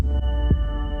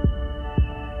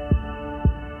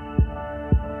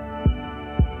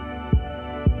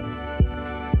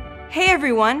Hey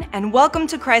everyone, and welcome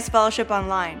to Christ Fellowship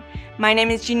Online. My name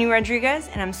is Jeannie Rodriguez,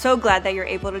 and I'm so glad that you're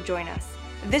able to join us.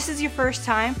 If this is your first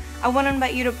time, I want to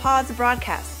invite you to pause the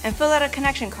broadcast and fill out a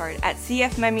connection card at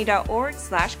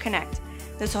cfmemi.org/connect.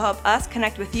 This will help us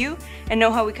connect with you and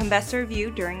know how we can best serve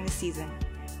you during the season.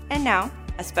 And now,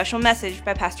 a special message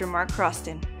by Pastor Mark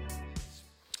Croston.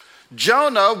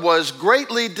 Jonah was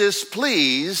greatly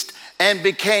displeased and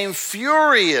became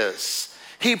furious.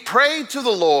 He prayed to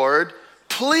the Lord,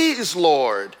 "Please,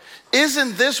 Lord,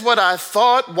 isn't this what I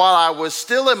thought while I was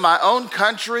still in my own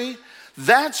country?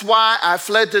 That's why I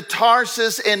fled to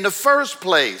Tarsus in the first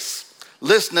place."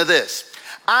 Listen to this.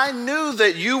 "I knew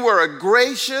that you were a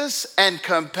gracious and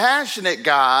compassionate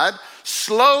God,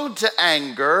 slow to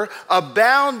anger,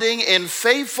 abounding in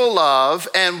faithful love,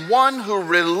 and one who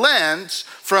relents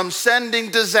from sending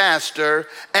disaster.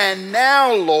 And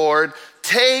now, Lord,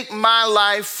 take my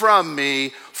life from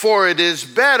me, for it is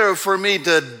better for me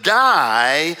to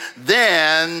die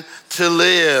than to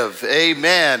live."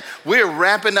 Amen. We're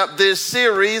wrapping up this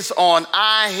series on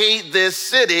I Hate This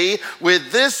City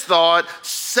with this thought: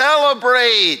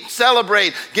 celebrate,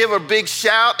 celebrate. Give a big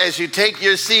shout as you take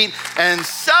your seat and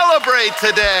celebrate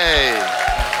today.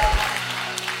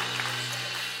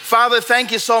 Father,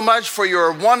 thank you so much for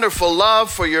your wonderful love,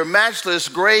 for your matchless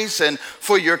grace, and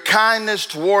for your kindness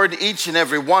toward each and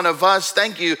every one of us.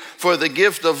 Thank you for the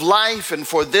gift of life and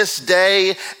for this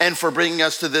day and for bringing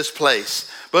us to this place.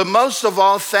 But most of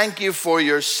all, thank you for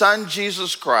your Son,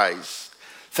 Jesus Christ.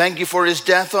 Thank you for his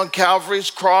death on Calvary's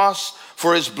cross,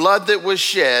 for his blood that was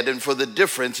shed, and for the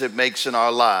difference it makes in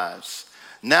our lives.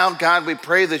 Now, God, we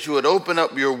pray that you would open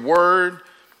up your word,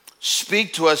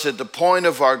 speak to us at the point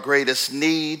of our greatest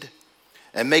need,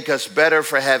 and make us better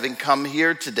for having come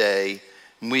here today.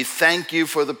 And we thank you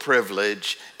for the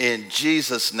privilege in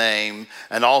Jesus' name.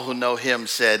 And all who know him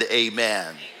said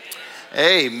amen.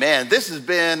 Amen. This has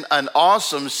been an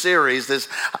awesome series, this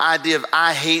idea of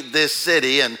I Hate This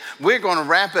City. And we're going to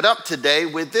wrap it up today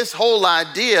with this whole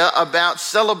idea about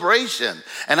celebration.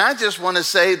 And I just want to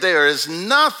say there is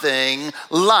nothing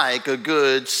like a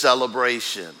good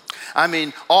celebration. I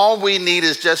mean, all we need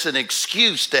is just an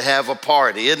excuse to have a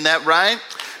party. Isn't that right?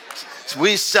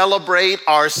 We celebrate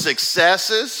our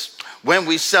successes. When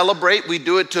we celebrate, we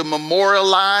do it to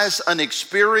memorialize an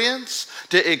experience,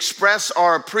 to express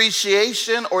our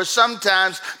appreciation, or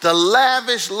sometimes to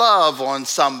lavish love on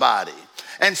somebody.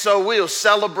 And so we'll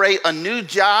celebrate a new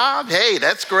job. Hey,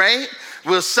 that's great.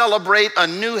 We'll celebrate a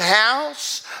new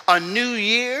house, a new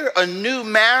year, a new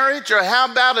marriage, or how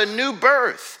about a new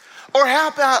birth? Or how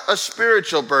about a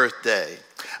spiritual birthday?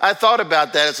 I thought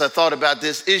about that as I thought about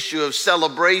this issue of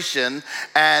celebration.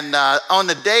 And on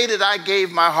the day that I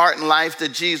gave my heart and life to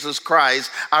Jesus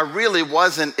Christ, I really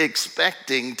wasn't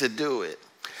expecting to do it.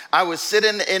 I was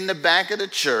sitting in the back of the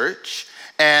church,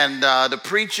 and the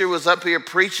preacher was up here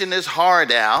preaching his heart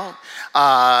out.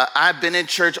 I've been in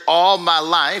church all my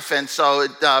life, and so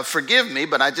forgive me,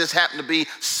 but I just happened to be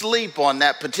asleep on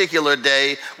that particular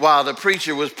day while the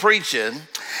preacher was preaching.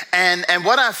 And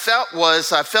what I felt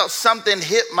was, I felt something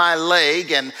hit my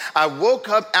leg, and I woke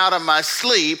up out of my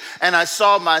sleep, and I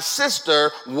saw my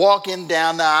sister walking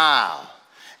down the aisle.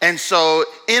 And so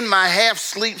in my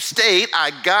half-sleep state,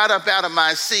 I got up out of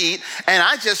my seat, and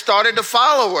I just started to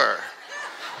follow her.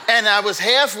 And I was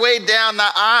halfway down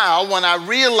the aisle when I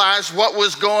realized what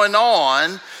was going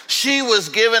on. She was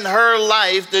giving her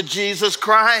life to Jesus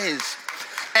Christ.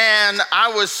 And I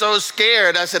was so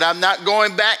scared. I said, I'm not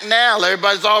going back now.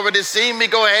 Everybody's already seen me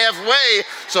go halfway.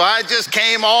 So I just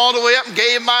came all the way up and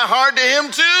gave my heart to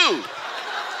him too.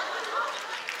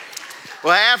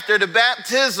 Well, after the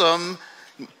baptism,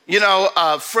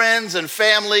 friends and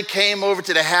family came over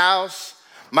to the house.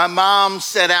 My mom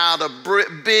set out a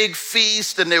big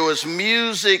feast, and there was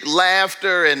music,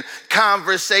 laughter, and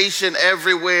conversation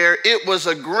everywhere. It was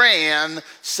a grand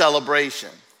celebration.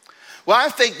 Well, I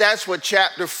think that's what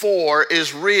chapter 4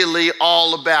 is really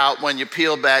all about when you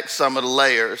peel back some of the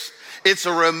layers. It's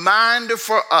a reminder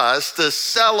for us to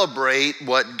celebrate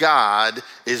what God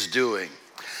is doing.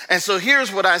 And so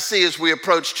here's what I see as we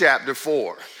approach chapter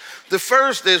 4. The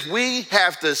first is we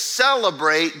have to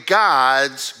celebrate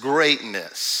God's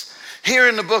greatness. Here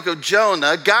in the book of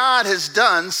Jonah, God has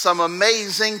done some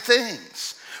amazing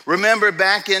things. Remember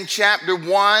back in chapter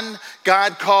 1,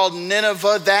 God called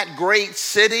Nineveh that great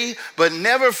city, but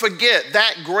never forget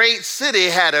that great city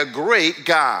had a great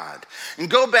God. And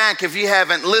go back if you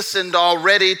haven't listened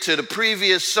already to the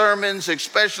previous sermons,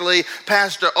 especially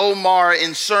Pastor Omar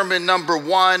in sermon number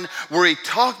 1, where he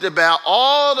talked about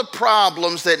all the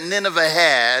problems that Nineveh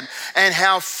had and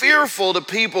how fearful the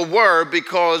people were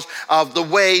because of the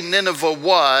way Nineveh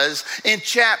was. In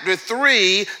chapter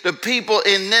 3, the people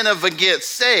in Nineveh get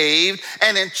saved.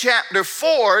 And in chapter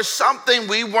 4, something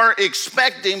we weren't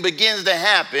expecting begins to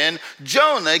happen.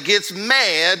 Jonah gets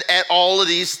mad at all of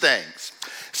these things.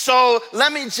 So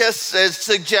let me just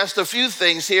suggest a few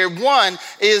things here. One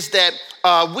is that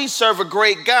we serve a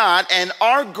great God, and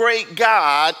our great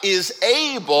God is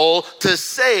able to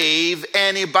save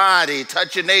anybody.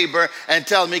 Touch your neighbor and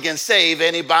tell him he can save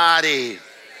anybody.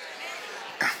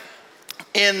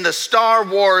 In the Star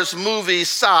Wars movie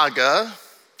saga,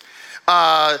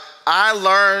 I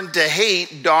learned to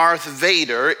hate Darth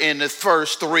Vader in the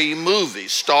first 3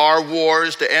 movies. Star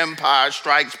Wars, The Empire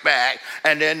Strikes Back,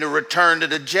 and then The Return of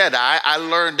the Jedi. I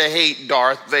learned to hate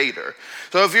Darth Vader.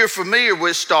 So if you're familiar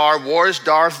with Star Wars,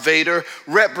 Darth Vader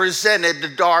represented the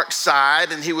dark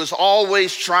side, and he was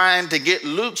always trying to get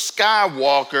Luke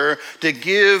Skywalker to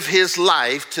give his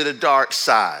life to the dark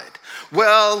side.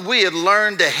 Well, we had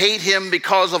learned to hate him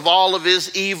because of all of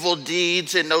his evil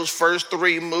deeds in those first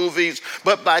 3 movies.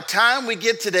 But by the time we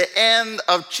get to the end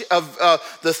of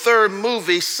the 3rd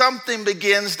movie, something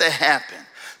begins to happen.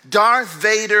 Darth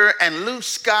Vader and Luke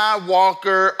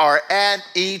Skywalker are at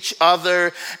each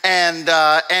other, and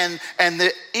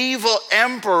the evil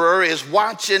emperor is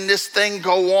watching this thing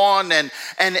go on, and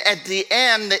at the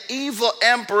end, the evil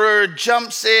emperor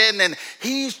jumps in, and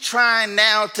he's trying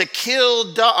now to kill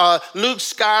Luke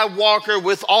Skywalker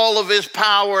with all of his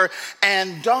power,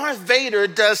 and Darth Vader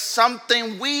does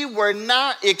something we were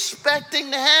not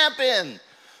expecting to happen.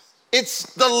 It's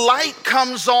the light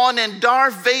comes on in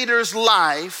Darth Vader's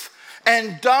life,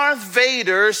 and Darth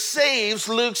Vader saves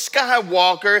Luke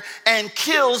Skywalker and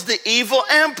kills the evil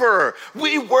emperor.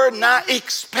 We were not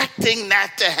expecting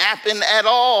that to happen at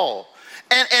all.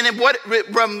 And what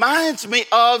it reminds me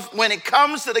of when it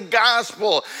comes to the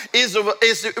gospel is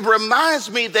it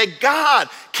reminds me that God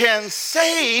can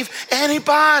save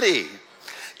anybody.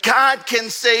 God can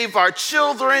save our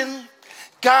children.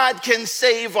 God can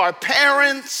save our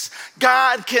parents.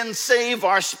 God can save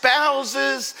our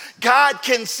spouses. God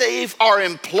can save our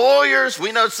employers.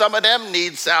 We know some of them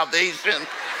need salvation.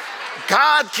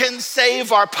 God can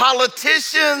save our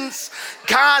politicians.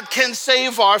 God can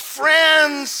save our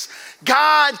friends.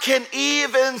 God can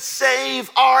even save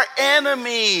our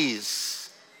enemies.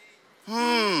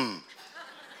 So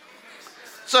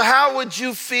how would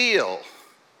you feel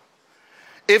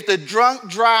if the drunk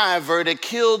driver that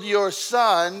killed your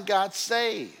son got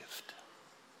saved?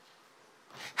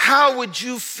 How would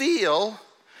you feel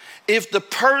if the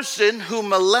person who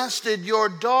molested your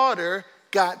daughter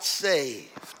got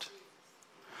saved?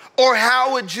 Or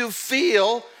how would you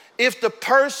feel if the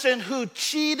person who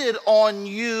cheated on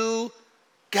you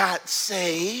got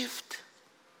saved?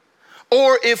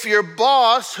 Or if your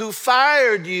boss who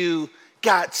fired you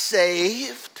got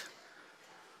saved?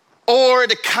 Or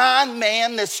the con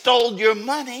man that stole your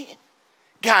money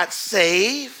got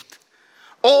saved?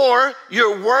 Or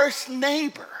your worst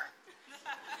neighbor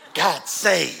got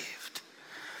saved?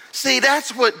 See,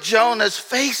 that's what Jonah's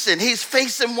facing. He's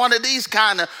facing one of these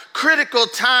kind of critical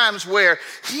times where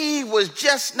he was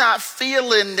just not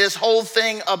feeling this whole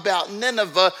thing about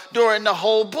Nineveh during the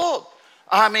whole book.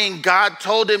 I mean, God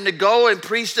told him to go and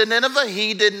preach to Nineveh.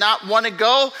 He did not want to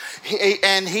go,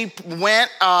 and he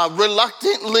went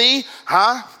reluctantly.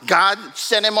 God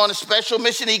sent him on a special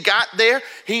mission. He got there.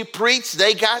 He preached.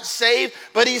 They got saved.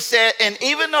 But he said, and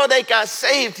even though they got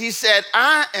saved, he said,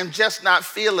 I am just not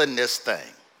feeling this thing.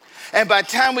 And by the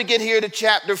time we get here to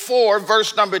chapter 4,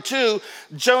 verse number 2,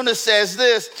 Jonah says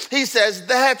this. He says,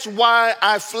 that's why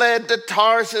I fled to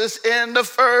Tarsus in the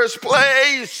first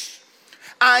place.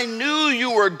 I knew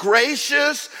you were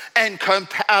gracious and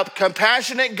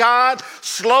compassionate God,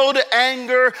 slow to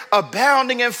anger,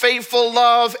 abounding in faithful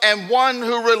love, and one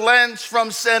who relents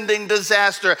from sending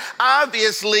disaster.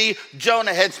 Obviously,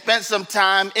 Jonah had spent some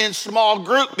time in small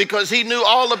group because he knew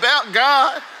all about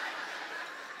God.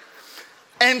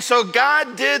 And so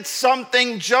God did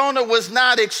something Jonah was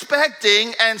not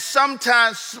expecting, and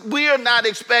sometimes we are not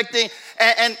expecting,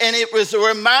 and it was a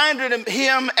reminder to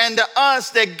him and to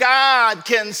us that God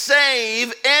can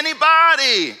save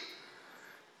anybody.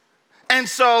 And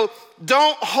so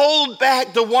don't hold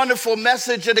back the wonderful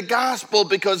message of the gospel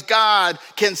because God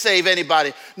can save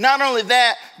anybody. Not only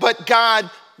that, but God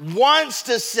wants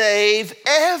to save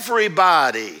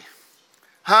everybody.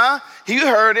 You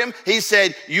heard him. He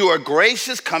said, you are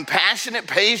gracious, compassionate,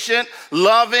 patient,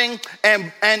 loving,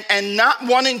 and not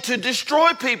wanting to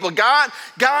destroy people. God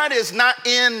is not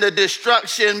in the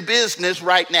destruction business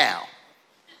right now.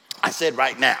 I said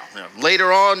right now.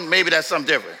 Later on, maybe that's something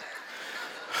different.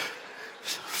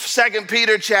 2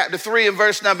 Peter chapter 3 and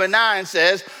verse number 9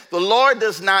 says, the Lord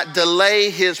does not delay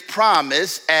his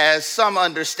promise as some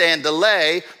understand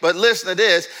delay, but listen to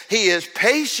this, he is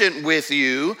patient with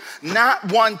you,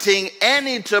 not wanting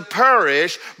any to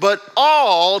perish, but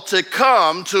all to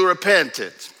come to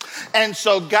repentance. And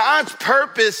so God's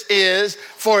purpose is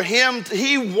for him,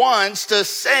 he wants to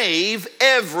save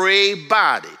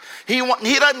everybody. He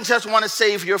doesn't just want to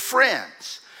save your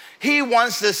friends. He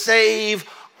wants to save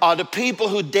the people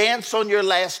who dance on your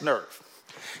last nerve.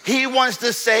 He wants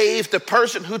to save the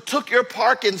person who took your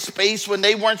parking space when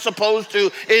they weren't supposed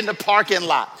to in the parking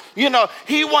lot.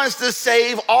 He wants to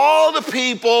save all the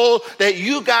people that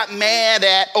you got mad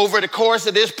at over the course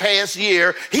of this past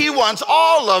year. He wants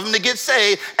all of them to get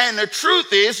saved. And the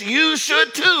truth is, you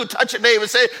should too. Touch your neighbor and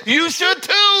say, you should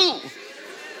too.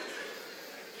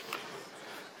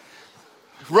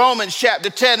 Romans chapter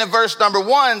 10 and verse number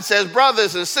 1 says,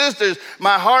 brothers and sisters,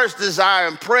 my heart's desire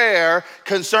and prayer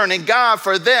concerning God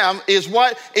for them is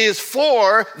what? Is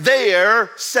for their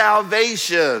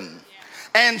salvation.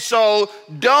 And so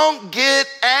don't get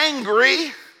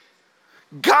angry.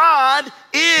 God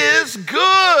is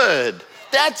good.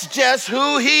 That's just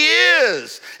who he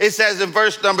is. It says in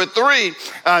verse number 3,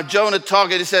 Jonah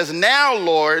talking, he says, now,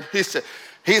 Lord, he said,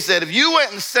 if you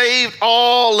went and saved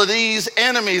all of these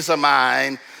enemies of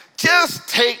mine, just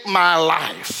take my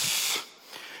life.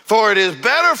 For it is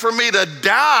better for me to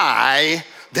die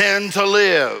than to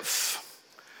live.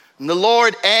 And the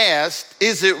Lord asked,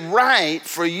 is it right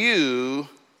for you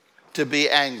to be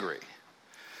angry?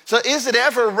 So is it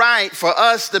ever right for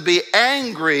us to be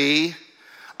angry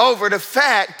over the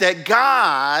fact that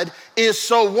God is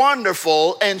so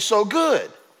wonderful and so good?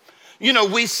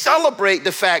 We celebrate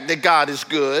the fact that God is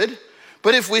good,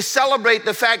 but if we celebrate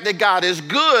the fact that God is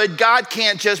good, God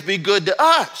can't just be good to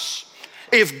us.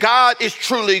 If God is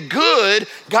truly good,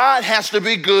 God has to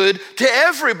be good to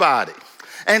everybody.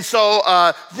 And so,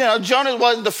 Jonah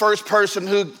wasn't the first person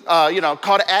who,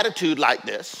 caught an attitude like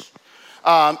this.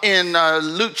 In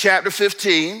Luke chapter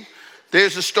 15,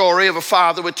 there's a story of a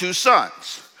father with two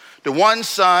sons. The one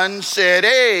son said,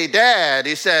 hey, Dad,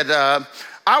 he said,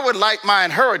 I would like my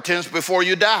inheritance before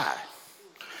you die.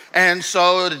 And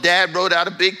so the dad wrote out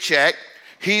a big check.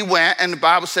 He went, and the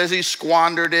Bible says he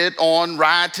squandered it on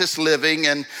riotous living.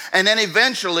 And then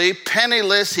eventually,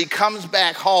 penniless, he comes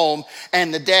back home,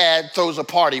 and the dad throws a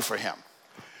party for him.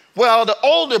 Well, the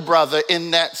older brother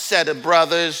in that set of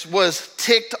brothers was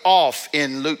ticked off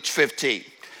in Luke 15.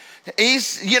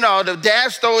 The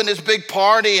dad's throwing this big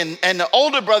party, and the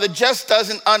older brother just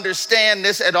doesn't understand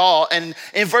this at all. And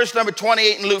in verse number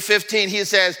 28 in Luke 15, it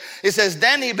says,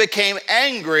 then he became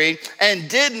angry and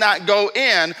did not go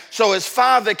in. So his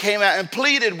father came out and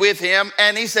pleaded with him.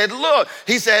 And he said,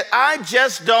 I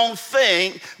just don't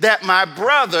think that my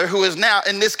brother, who is now,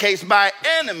 in this case, my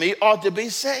enemy, ought to be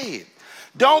saved.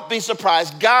 Don't be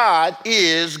surprised. God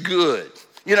is good.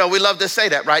 We love to say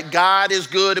that, right? God is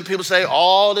good, and people say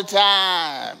all the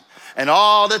time, and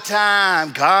all the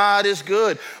time, God is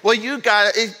good. Well, you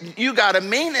gotta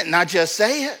mean it, not just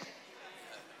say it.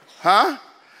 Huh?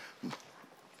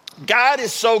 God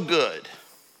is so good,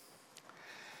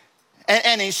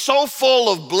 and he's so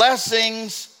full of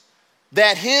blessings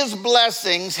that his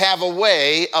blessings have a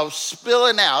way of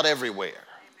spilling out everywhere.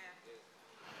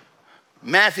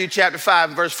 Matthew chapter 5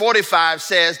 and verse 45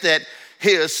 says that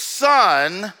his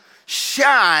sun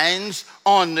shines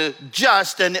on the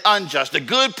just and the unjust, the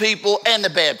good people and the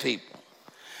bad people.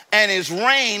 And his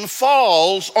rain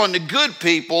falls on the good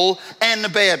people and the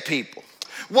bad people.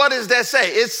 What does that say?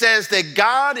 It says that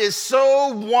God is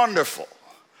so wonderful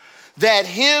that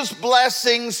his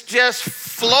blessings just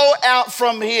flow out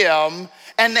from him,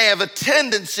 and they have a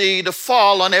tendency to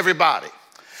fall on everybody.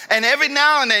 And every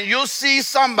now and then you'll see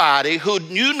somebody who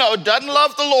doesn't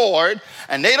love the Lord,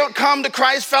 and they don't come to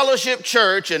Christ Fellowship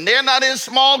Church, and they're not in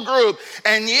small group,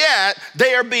 and yet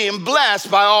they are being blessed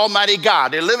by Almighty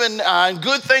God. They're living,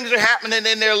 good things are happening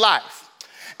in their life.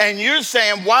 And you're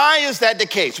saying, why is that the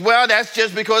case? Well, that's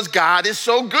just because God is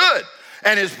so good,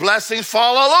 and his blessings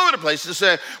fall all over the place. You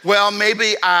say, well,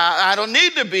 maybe I don't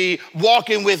need to be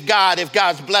walking with God if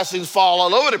God's blessings fall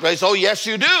all over the place. Oh, yes,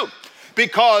 you do.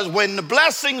 Because when the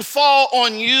blessings fall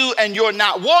on you and you're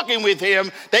not walking with him,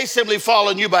 they simply fall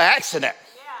on you by accident.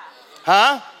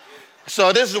 Huh?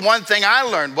 So this is one thing I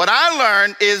learned. What I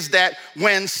learned is that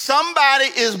when somebody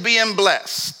is being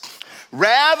blessed,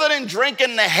 Rather than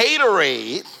drinking the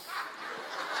haterade,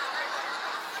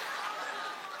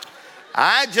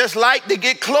 I just like to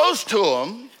get close to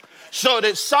him so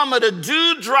that some of the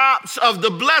dewdrops of the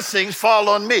blessings fall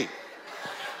on me.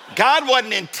 God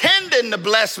wasn't intending to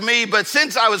bless me, but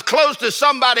since I was close to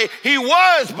somebody he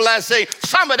was blessing,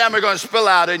 some of them are going to spill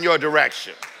out in your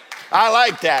direction. I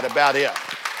like that about him.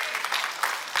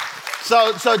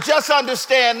 So just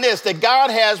understand this, that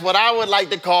God has what I would like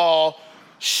to call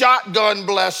shotgun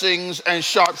blessings and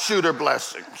sharpshooter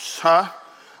blessings,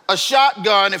 A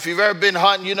shotgun, if you've ever been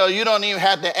hunting, you know you don't even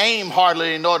have to aim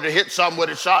hardly in order to hit something with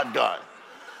a shotgun.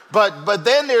 But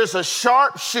then there's a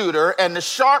sharpshooter, and the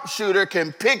sharpshooter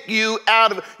can pick you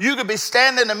out of, you could be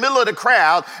standing in the middle of the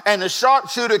crowd, and the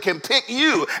sharpshooter can pick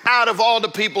you out of all the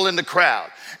people in the crowd.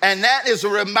 And that is a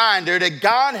reminder that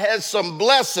God has some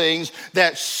blessings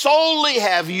that solely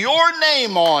have your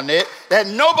name on it that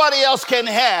nobody else can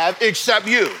have except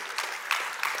you.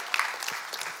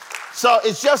 So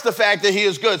it's just the fact that he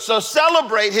is good. So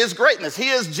celebrate his greatness. He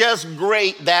is just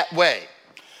great that way.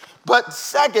 But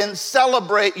second,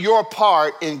 celebrate your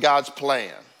part in God's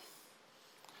plan.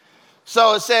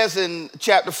 So it says in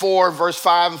chapter 4, verse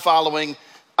 5 and following,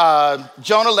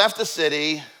 Jonah left the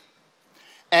city,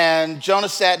 and Jonah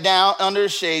sat down under a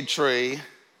shade tree.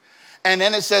 And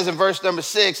then it says in verse number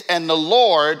 6, and the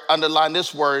Lord, underline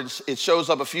this word, it shows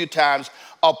up a few times,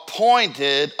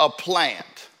 appointed a plant.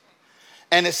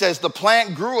 And it says the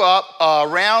plant grew up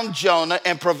around Jonah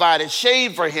and provided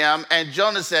shade for him. And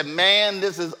Jonah said, man,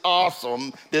 this is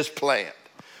awesome, this plant.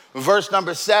 Verse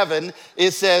number 7,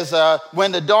 it says,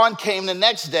 when the dawn came the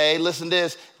next day, listen to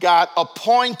this, God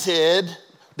appointed,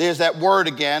 there's that word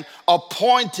again,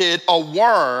 appointed a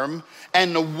worm,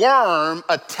 and the worm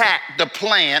attacked the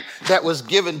plant that was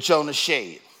giving Jonah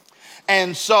shade.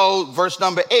 And so verse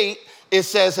number 8, it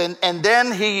says, and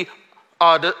then he,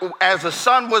 as the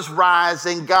sun was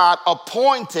rising, God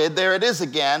appointed, there it is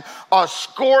again, a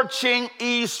scorching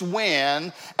east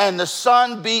wind, and the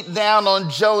sun beat down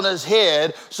on Jonah's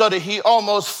head so that he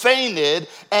almost fainted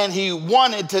and he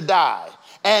wanted to die.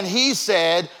 And he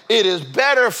said, it is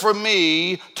better for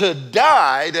me to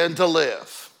die than to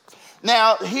live.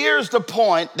 Now, here's the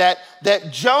point that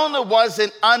Jonah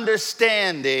wasn't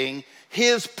understanding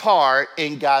his part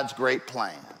in God's great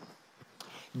plan.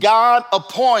 God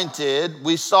appointed,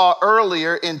 we saw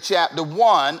earlier in chapter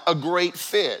 1, a great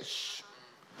fish.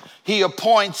 He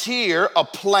appoints here a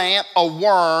plant, a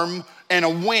worm, and a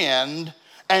wind.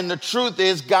 And the truth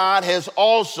is, God has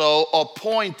also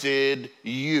appointed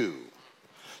you.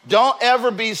 Don't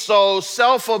ever be so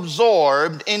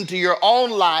self-absorbed into your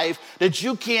own life that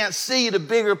you can't see the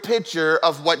bigger picture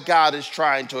of what God is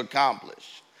trying to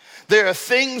accomplish. There are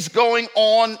things going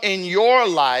on in your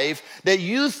life that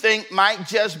you think might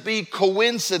just be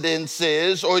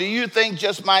coincidences, or you think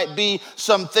just might be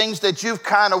some things that you've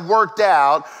kind of worked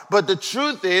out. But the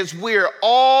truth is, we're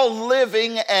all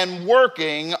living and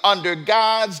working under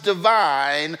God's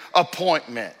divine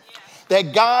appointment.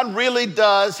 That God really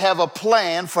does have a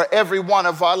plan for every one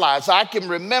of our lives. I can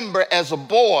remember as a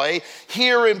boy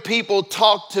hearing people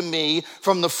talk to me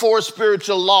from the 4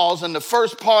 spiritual laws, and the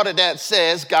first part of that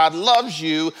says God loves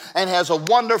you and has a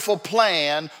wonderful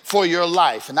plan for your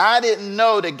life. And I didn't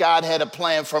know that God had a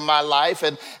plan for my life,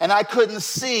 and I couldn't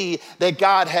see that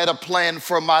God had a plan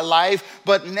for my life.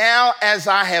 But now as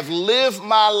I have lived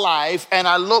my life and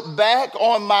I look back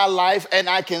on my life and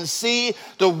I can see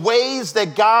the ways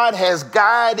that God has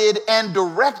guided and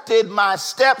directed my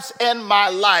steps in my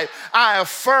life, I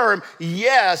affirm,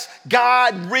 yes,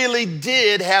 God really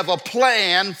did have a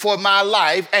plan for my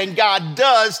life, and God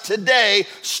does today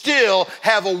still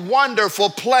have a wonderful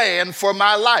plan for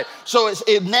my life. So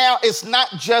now it's not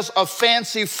just a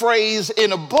fancy phrase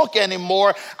in a book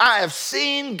anymore. I have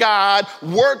seen God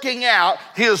working out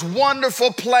his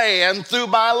wonderful plan through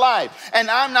my life. And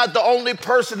I'm not the only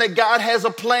person that God has a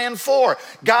plan for.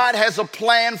 God has a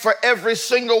plan for every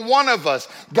single one of us.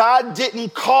 God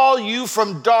didn't call you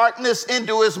from darkness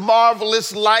into his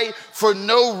marvelous light for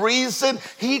no reason.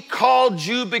 He called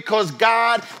you because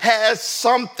God has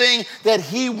something that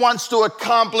he wants to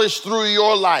accomplish through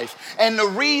your life. And the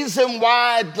reason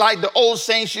why, like the old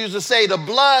saints used to say, the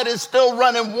blood is still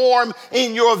running warm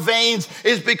in your veins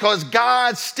is because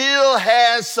God still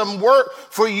has some work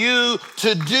for you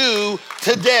to do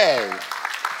today.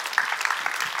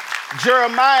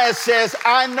 Jeremiah says,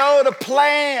 I know the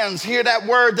plans, hear that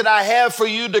word, that I have for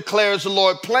you, declares the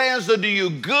Lord. Plans to do you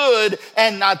good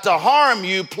and not to harm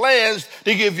you. Plans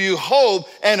to give you hope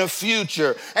and a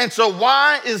future. And so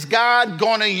why is God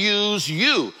going to use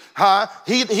you?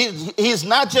 He's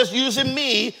not just using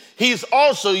me. he's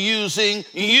also using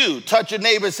you. Touch your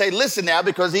neighbor and say, listen now,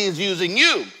 because he is using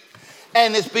you.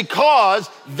 And it's because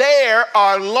there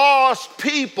are lost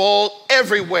people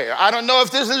everywhere. I don't know if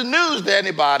this is news to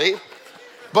anybody,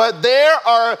 but there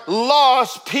are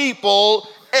lost people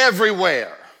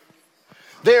everywhere.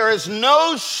 There is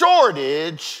no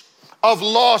shortage of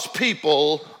lost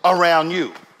people around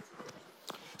you.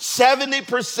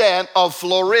 70% of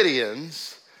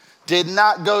Floridians did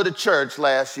not go to church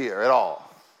last year at all.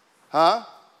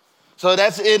 So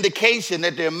that's an indication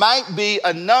that there might be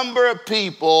a number of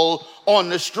people on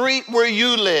the street where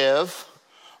you live,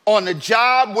 on the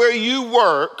job where you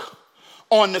work,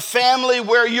 on the family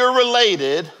where you're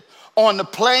related, on the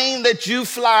plane that you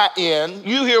fly in,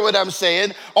 you hear what I'm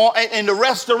saying, in the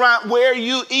restaurant where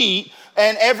you eat,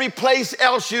 and every place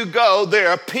else you go, there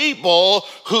are people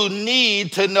who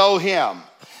need to know him.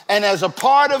 And as a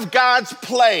part of God's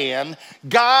plan,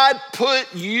 God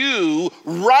put you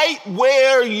right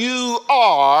where you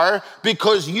are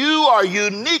because you are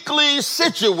uniquely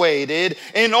situated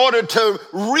in order to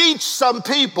reach some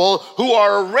people who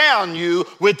are around you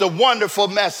with the wonderful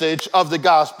message of the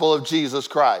gospel of Jesus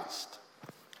Christ.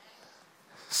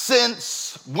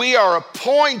 Since we are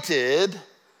appointed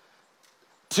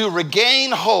to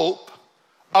regain hope,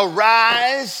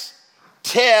 arise,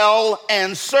 tell,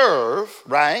 and serve,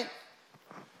 right?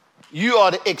 You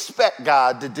ought to expect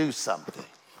God to do something.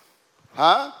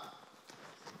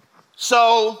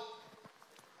 So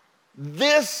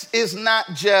this is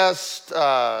not just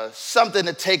something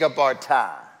to take up our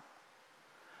time.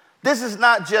 This is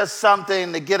not just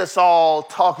something to get us all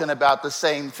talking about the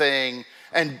same thing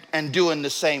and doing the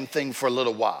same thing for a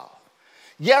little while.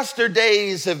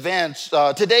 Today's events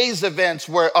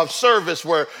of service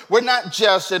were not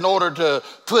just in order to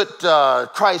put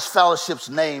Christ Fellowship's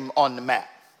name on the map.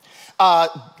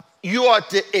 You ought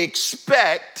to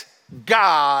expect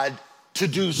God to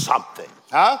do something,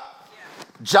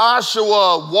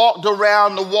 Joshua walked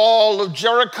around the wall of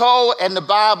Jericho, and the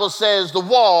Bible says the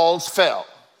walls fell.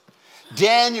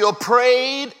 Daniel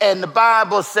prayed, and the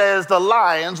Bible says the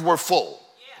lions were full.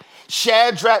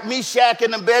 Shadrach, Meshach,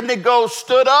 and Abednego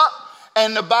stood up,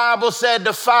 and the Bible said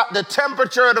the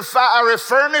temperature of the fiery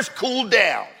furnace cooled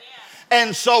down.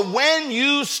 And so when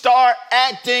you start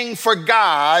acting for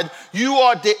God, you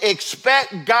ought to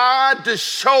expect God to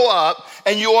show up,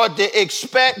 and you ought to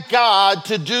expect God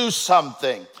to do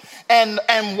something. And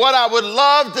what I would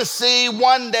love to see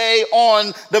one day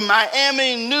on the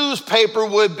Miami newspaper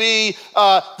would be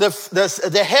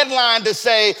the headline to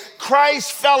say,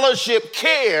 Christ Fellowship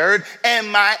cared and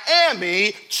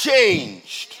Miami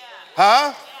changed.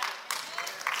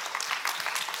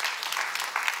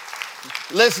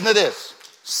 Listen to this.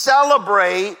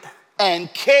 Celebrate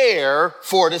and care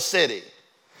for the city.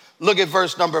 Look at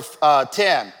verse number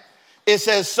 10. It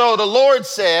says, so the Lord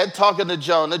said, talking to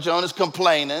Jonah, Jonah's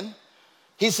complaining.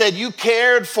 He said, you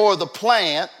cared for the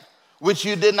plant, which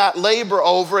you did not labor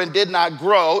over and did not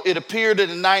grow. It appeared in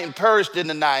the night and perished in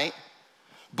the night.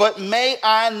 But may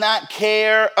I not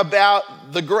care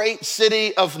about the great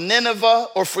city of Nineveh?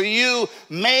 Or for you,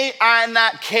 may I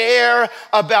not care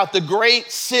about the great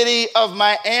city of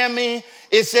Miami?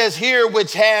 It says here,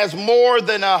 which has more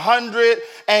than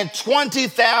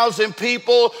 120,000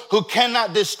 people who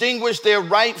cannot distinguish their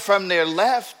right from their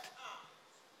left.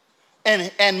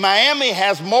 And Miami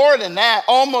has more than that,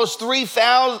 almost 3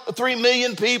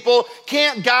 million people.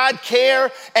 Can't God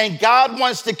care? And God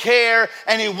wants to care,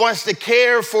 and he wants to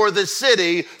care for the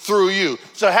city through you.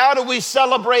 So how do we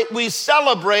celebrate? We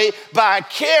celebrate by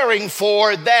caring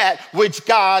for that which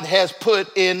God has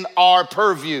put in our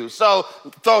purview. So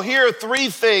here are 3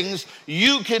 things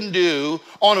you can do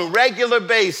on a regular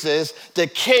basis to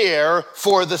care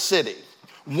for the city.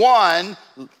 1,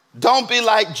 don't be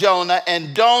like Jonah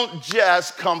and don't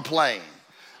just complain.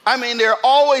 I mean, there are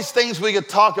always things we could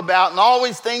talk about and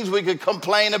always things we could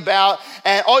complain about.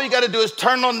 And all you got to do is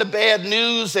turn on the bad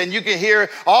news and you can hear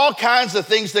all kinds of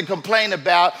things to complain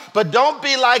about. But don't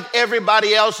be like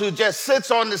everybody else who just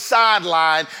sits on the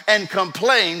sideline and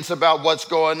complains about what's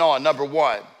going on, number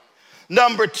 1.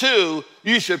 Number 2,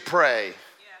 you should pray.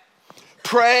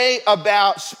 Pray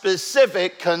about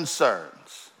specific concerns.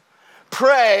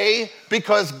 Pray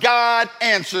because God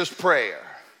answers prayer.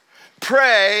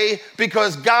 Pray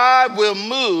because God will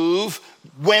move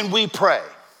when we pray.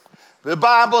 The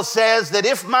Bible says that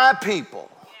if my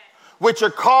people, which are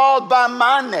called by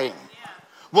my name,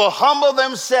 will humble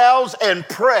themselves and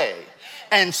pray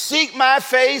and seek my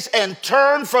face and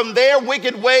turn from their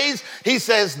wicked ways, he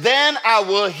says, then I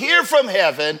will hear from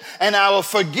heaven and I will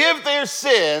forgive their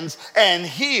sins and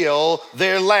heal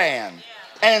their land.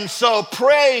 And so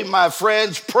pray, my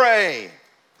friends, pray.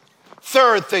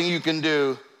 Third thing you can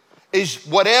do is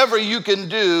whatever you can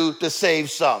do to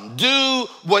save some. Do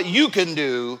what you can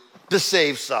do to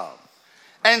save some.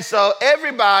 And so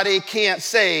everybody can't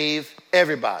save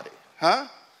everybody, huh?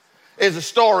 There's a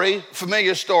story,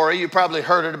 familiar story, you probably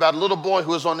heard it, about a little boy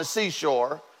who was on the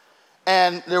seashore,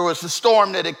 and there was a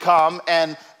storm that had come,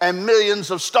 and millions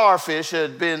of starfish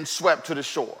had been swept to the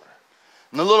shore.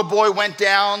 And the little boy went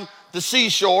down the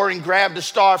seashore and grabbed a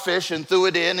starfish and threw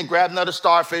it in, and grabbed another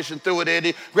starfish and threw it in.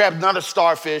 He grabbed another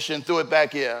starfish and threw it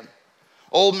back in.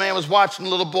 Old man was watching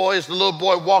the little boy as the little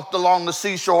boy walked along the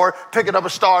seashore, picking up a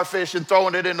starfish and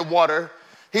throwing it in the water.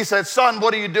 He said, "Son,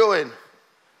 what are you doing?"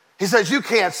 He says, "You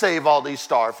can't save all these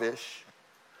starfish."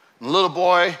 And the little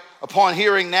boy, upon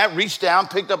hearing that, reached down,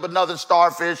 picked up another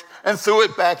starfish and threw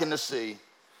it back in the sea.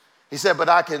 He said, "But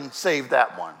I can save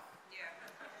that one."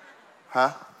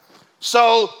 Huh?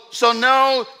 So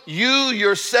no, you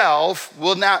yourself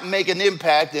will not make an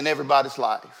impact in everybody's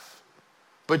life,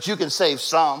 but you can save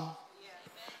some.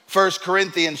 1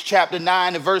 Corinthians chapter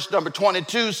 9 and verse number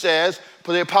 22 says,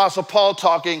 for the Apostle Paul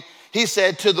talking, he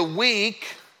said, to the weak,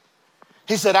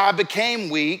 he said, I became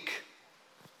weak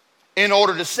in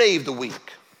order to save the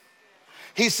weak.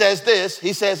 He says this,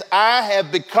 he says, I have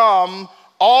become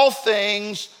all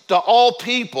things to all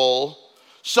people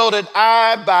so that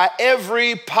I, by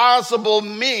every possible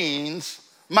means,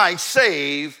 might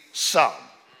save some.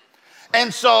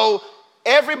 And so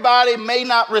everybody may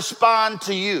not respond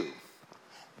to you.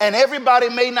 And everybody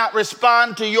may not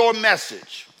respond to your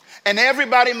message. And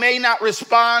everybody may not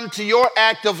respond to your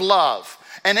act of love.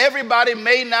 And everybody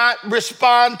may not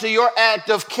respond to your act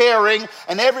of caring.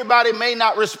 And everybody may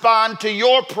not respond to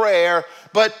your prayer,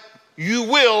 but you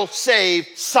will save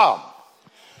some.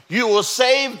 You will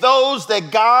save those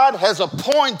that God has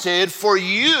appointed for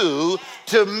you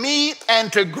to meet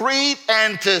and to greet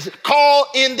and to call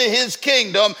into his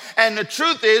kingdom. And the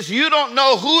truth is, you don't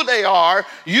know who they are.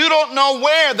 You don't know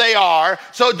where they are.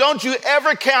 So don't you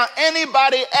ever count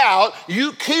anybody out.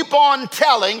 You keep on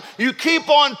telling, you keep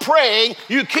on praying,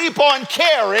 you keep on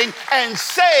caring, and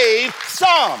save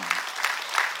some.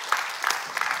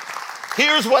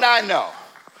 Here's what I know.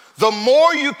 The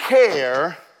more you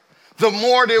care, the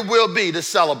more there will be to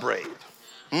celebrate.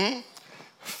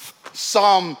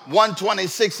 Psalm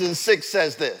 126:6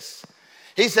 says this.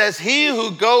 He says, he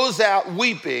who goes out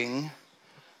weeping,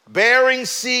 bearing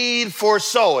seed for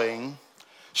sowing,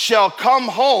 shall come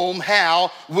home,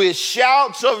 how? With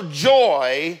shouts of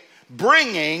joy,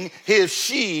 bringing his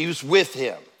sheaves with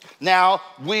him. Now,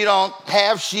 we don't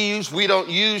have sheaves, we don't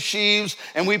use sheaves,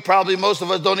 and most of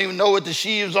us don't even know what the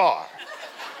sheaves are.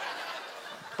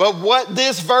 But what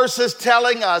this verse is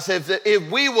telling us,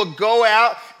 if we will go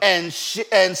out and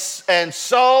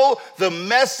sow the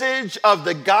message of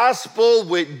the gospel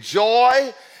with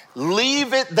joy,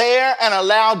 leave it there and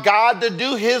allow God to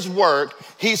do his work,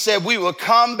 he said we will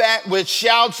come back with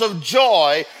shouts of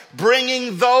joy,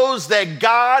 bringing those that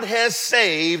God has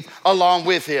saved along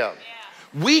with him.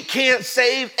 Yeah. We can't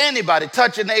save anybody.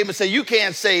 Touch your neighbor and say, you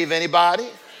can't save anybody.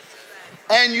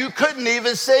 And you couldn't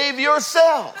even save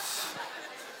yourself.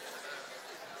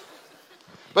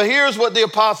 But here's what the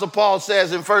Apostle Paul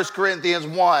says in 1 Corinthians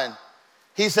 1.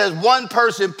 He says, one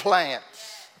person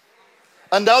plants,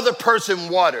 another person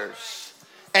waters,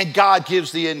 and God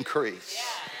gives the increase.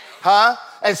 Huh?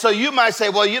 And so you might say,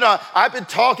 well, I've been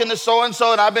talking to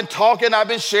so-and-so, and I've been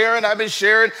sharing,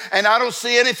 and I don't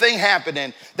see anything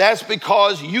happening. That's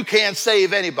because you can't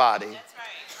save anybody. That's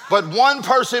right. But one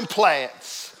person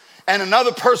plants, and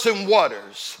another person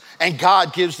waters, and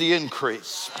God gives the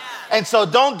increase. Yeah. And so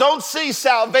don't see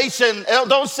salvation,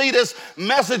 don't see this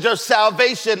message of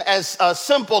salvation as a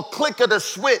simple click of the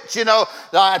switch.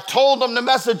 I told them the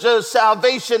message of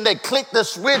salvation, they click the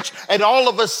switch, and all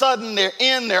of a sudden they're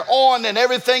in, they're on, and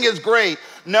everything is great.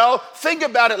 No, think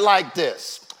about it like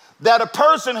this, that a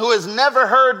person who has never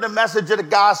heard the message of the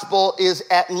gospel is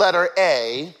at letter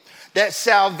A, that the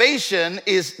salvation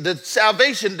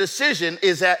decision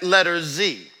is at letter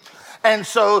Z. And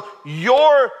so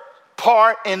your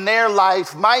part in their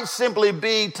life might simply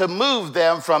be to move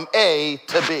them from A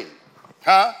to B,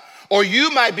 huh? Or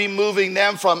you might be moving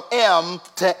them from M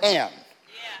to N,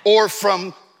 or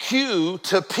from Q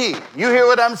to P. You hear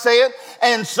what I'm saying?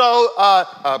 And so,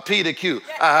 P to Q.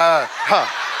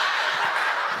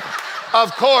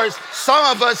 Of course, some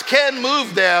of us can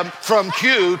move them from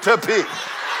Q to P.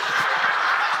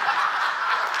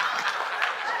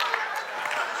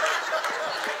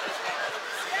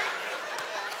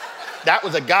 That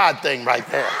was a God thing right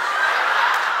there.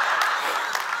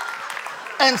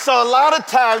 And so a lot of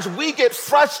times we get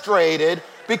frustrated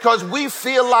because we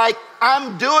feel like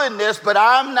I'm doing this, but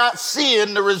I'm not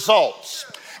seeing the results.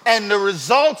 And the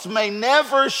results may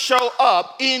never show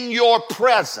up in your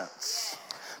presence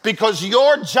because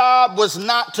your job was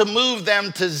not to move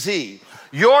them to Z.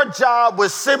 Your job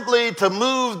was simply to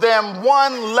move them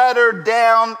one letter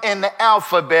down in the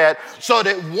alphabet so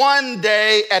that one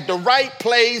day at the right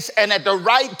place and at the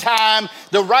right time,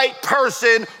 the right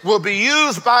person will be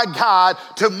used by God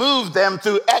to move them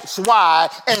through X, Y,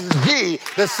 and Z,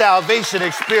 the salvation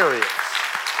experience.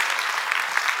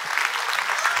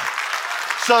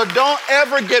 So don't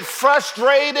ever get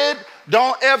frustrated.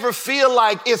 Don't ever feel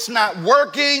like it's not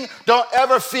working. Don't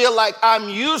ever feel like I'm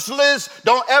useless.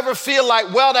 Don't ever feel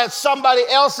like, well, that's somebody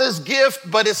else's gift,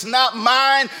 but it's not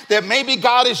mine. That maybe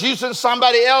God is using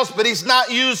somebody else, but he's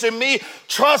not using me.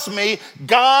 Trust me,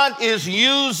 God is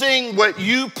using what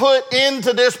you put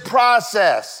into this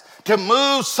process to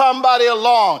move somebody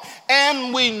along.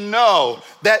 And we know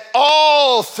that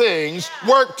all things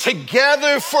work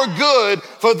together for good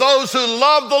for those who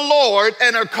love the Lord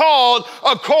and are called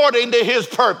according to his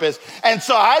purpose. And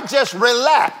so I just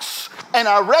relax and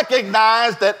I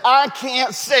recognize that I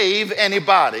can't save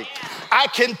anybody. I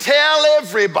can tell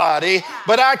everybody,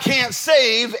 but I can't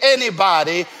save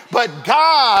anybody. But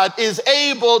God is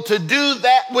able to do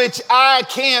that which I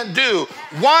can't do.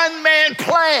 One man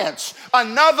plants,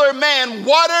 another man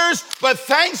waters, but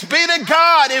thanks be to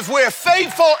God, if we're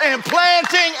faithful in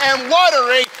planting and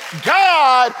watering,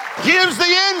 God gives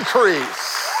the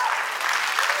increase.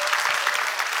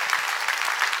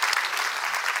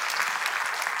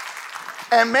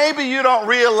 And maybe you don't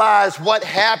realize what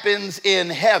happens in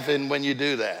heaven when you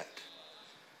do that.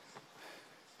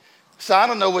 So I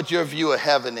don't know what your view of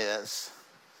heaven is.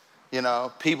 You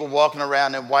know, people walking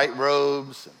around in white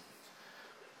robes, and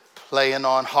playing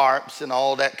on harps and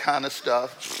all that kind of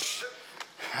stuff.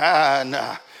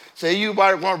 Nah. Say you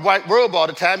wear a white robe all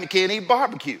the time, you can't eat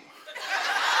barbecue.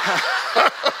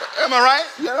 Am I right?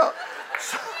 You know?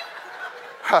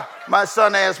 My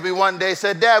son asked me one day,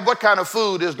 said, Dad, what kind of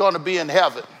food is going to be in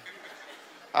heaven?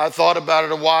 I thought about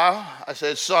it a while. I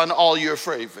said, son, all your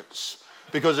favorites,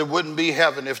 because it wouldn't be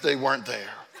heaven if they weren't there.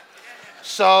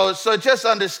 So just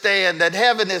understand that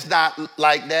heaven is not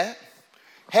like that.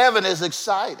 Heaven is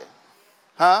exciting,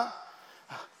 huh?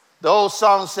 The old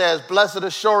song says, blessed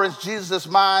assurance, Jesus is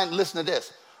mine. Listen to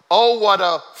this. Oh, what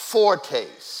a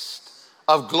foretaste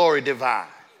of glory divine.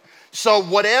 So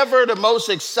whatever the most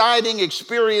exciting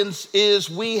experience is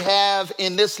we have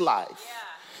in this life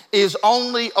is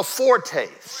only a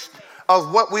foretaste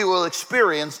of what we will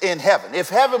experience in heaven. If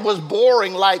heaven was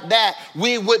boring like that,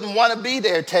 we wouldn't want to be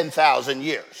there 10,000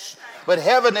 years. But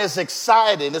heaven is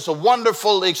exciting. It's a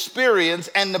wonderful experience.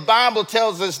 And the Bible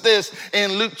tells us this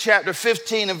in Luke chapter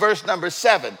 15 and verse number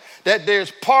 7. That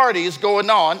there's parties going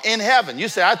on in heaven. You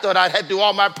say, I thought I had to do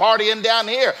all my partying down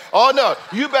here. Oh no,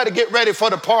 you better get ready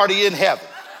for the party in heaven.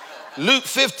 Luke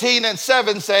 15 and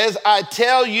 7 says, I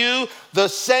tell you the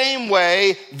same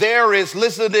way there is,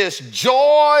 listen to this,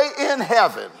 joy in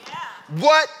heaven.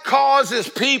 What causes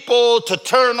people to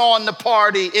turn on the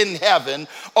party in heaven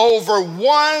over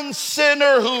one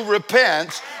sinner who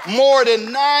repents more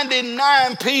than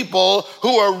 99 people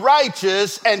who are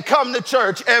righteous and come to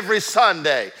church every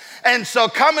Sunday? And so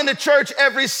coming to church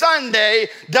every Sunday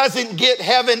doesn't get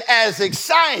heaven as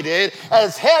excited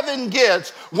as heaven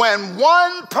gets when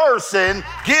one person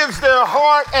gives their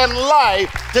heart and life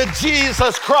to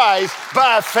Jesus Christ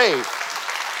by faith.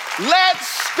 Let's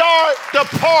start the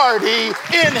party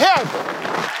in heaven.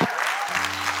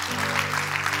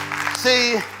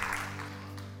 See,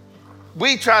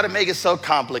 we try to make it so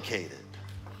complicated.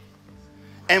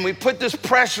 And we put this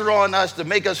pressure on us to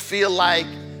make us feel like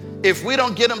if we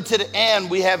don't get them to the end,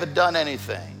 we haven't done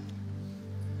anything.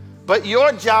 But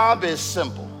your job is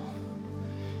simple.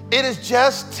 It is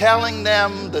just telling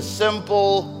them the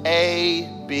simple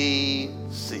A, B,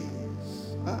 C's.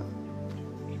 Huh?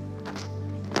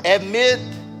 Admit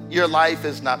your life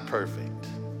is not perfect.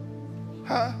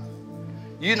 Huh?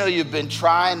 You know you've been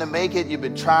trying to make it. You've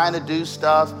been trying to do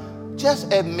stuff.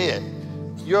 Just admit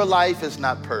your life is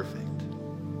not perfect.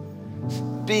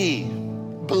 B,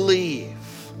 believe.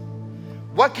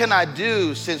 What can I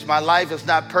do since my life is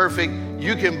not perfect?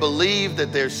 You can believe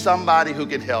that there's somebody who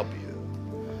can help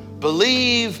you.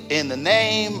 Believe in the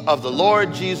name of the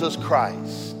Lord Jesus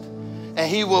Christ, and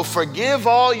he will forgive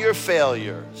all your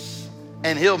failures,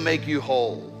 and he'll make you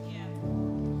whole.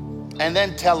 And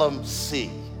then tell him,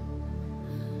 C,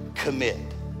 commit.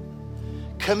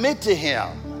 Commit to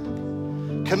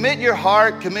him. Commit your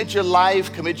heart, commit your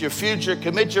life, commit your future,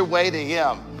 commit your way to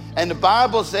him. And the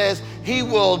Bible says he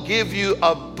will give you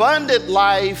abundant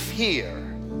life here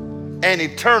and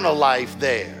eternal life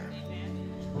there.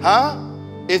 Huh?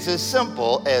 It's as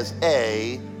simple as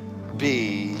A,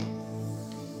 B,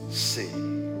 C.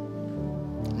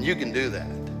 You can do that.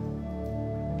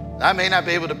 I may not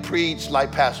be able to preach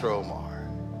like Pastor Omar.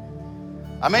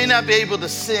 I may not be able to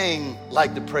sing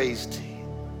like the praise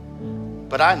team,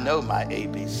 but I know my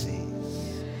ABCs.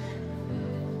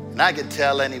 And I can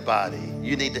tell anybody,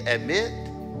 you need to admit,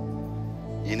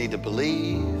 you need to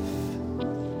believe,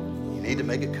 you need to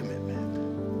make a commitment.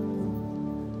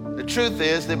 The truth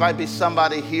is, there might be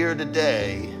somebody here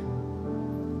today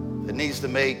that needs to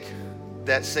make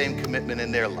that same commitment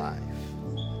in their life.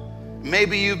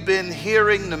 Maybe you've been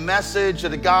hearing the message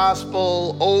of the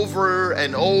gospel over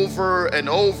and over and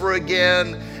over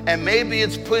again, and maybe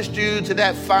it's pushed you to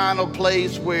that final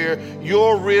place where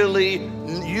you're really,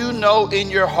 you know in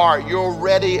your heart, you're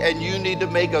ready and you need to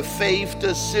make a faith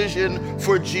decision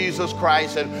for Jesus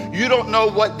Christ. And you don't know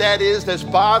what that is that's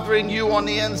bothering you on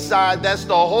the inside. That's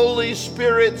the Holy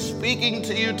Spirit speaking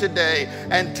to you today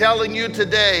and telling you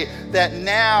today that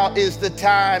now is the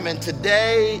time and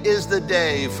today is the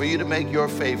day for you to make your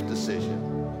faith decision.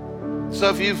 So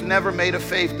if you've never made a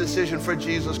faith decision for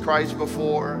Jesus Christ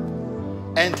before,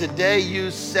 and today you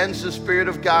sense the Spirit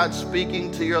of God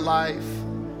speaking to your life,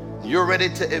 you're ready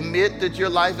to admit that your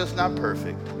life is not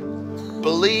perfect.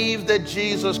 Believe that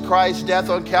Jesus Christ's death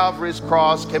on Calvary's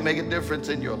cross can make a difference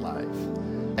in your life,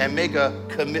 and make a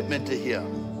commitment to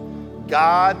Him.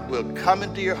 God will come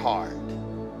into your heart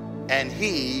and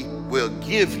He will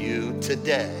give you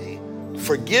today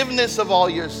forgiveness of all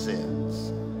your sins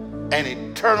and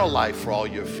eternal life for all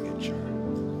your future.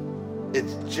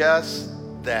 It's just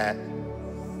that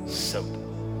simple.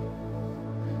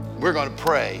 We're going to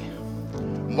pray.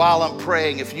 While I'm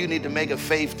praying, if you need to make a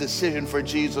faith decision for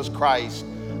Jesus Christ,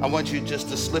 I want you just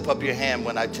to slip up your hand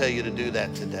when I tell you to do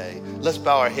that today. Let's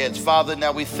bow our heads. Father,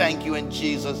 now we thank you in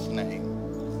Jesus'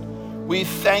 name. We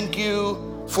thank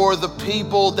you for the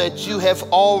people that you have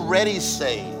already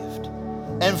saved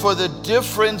and for the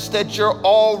difference that you're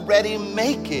already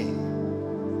making.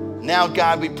 Now,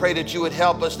 God, we pray that you would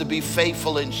help us to be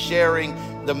faithful in sharing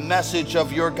the message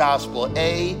of your gospel,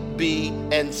 A, B,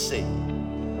 and C.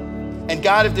 And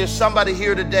God, if there's somebody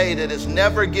here today that has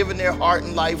never given their heart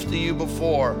and life to you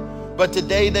before, but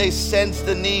today they sense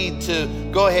the need to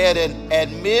go ahead and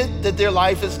admit that their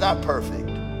life is not perfect,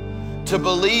 to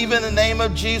believe in the name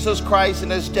of Jesus Christ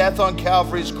and his death on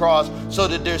Calvary's cross so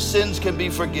that their sins can be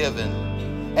forgiven,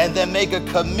 and then make a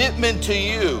commitment to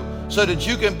you so that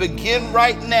you can begin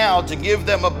right now to give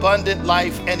them abundant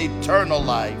life and eternal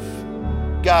life.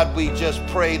 God, we just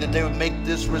pray that they would make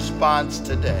this response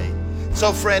today.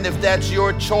 So friend, if that's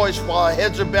your choice, while our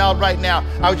heads are bowed right now,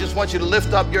 I just want you to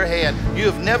lift up your hand. You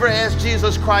have never asked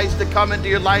Jesus Christ to come into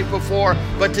your life before,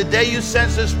 but today you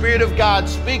sense the Spirit of God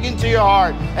speaking to your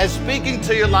heart and speaking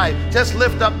to your life. Just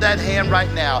lift up that hand right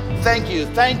now. Thank you,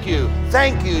 thank you,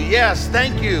 thank you. Yes,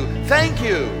 thank you, thank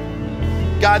you.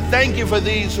 God, thank you for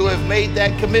these who have made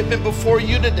that commitment before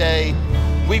you today.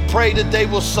 We pray that they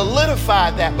will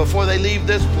solidify that before they leave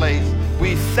this place.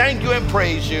 We thank you and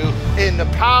praise you in the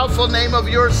powerful name of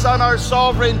your Son, our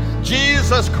sovereign,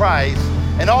 Jesus Christ.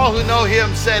 And all who know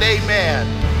him said amen.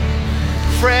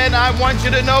 Friend, I want you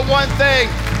to know one thing.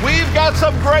 We've got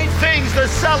some great things to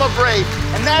celebrate.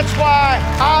 And that's why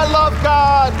I love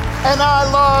God and I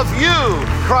love you,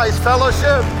 Christ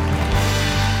Fellowship.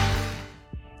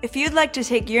 If you'd like to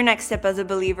take your next step as a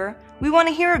believer, we want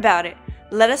to hear about it.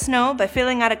 Let us know by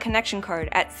filling out a connection card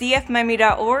at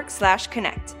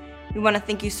cfmiami.org/connect. We want to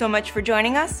thank you so much for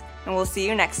joining us, and we'll see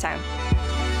you next time.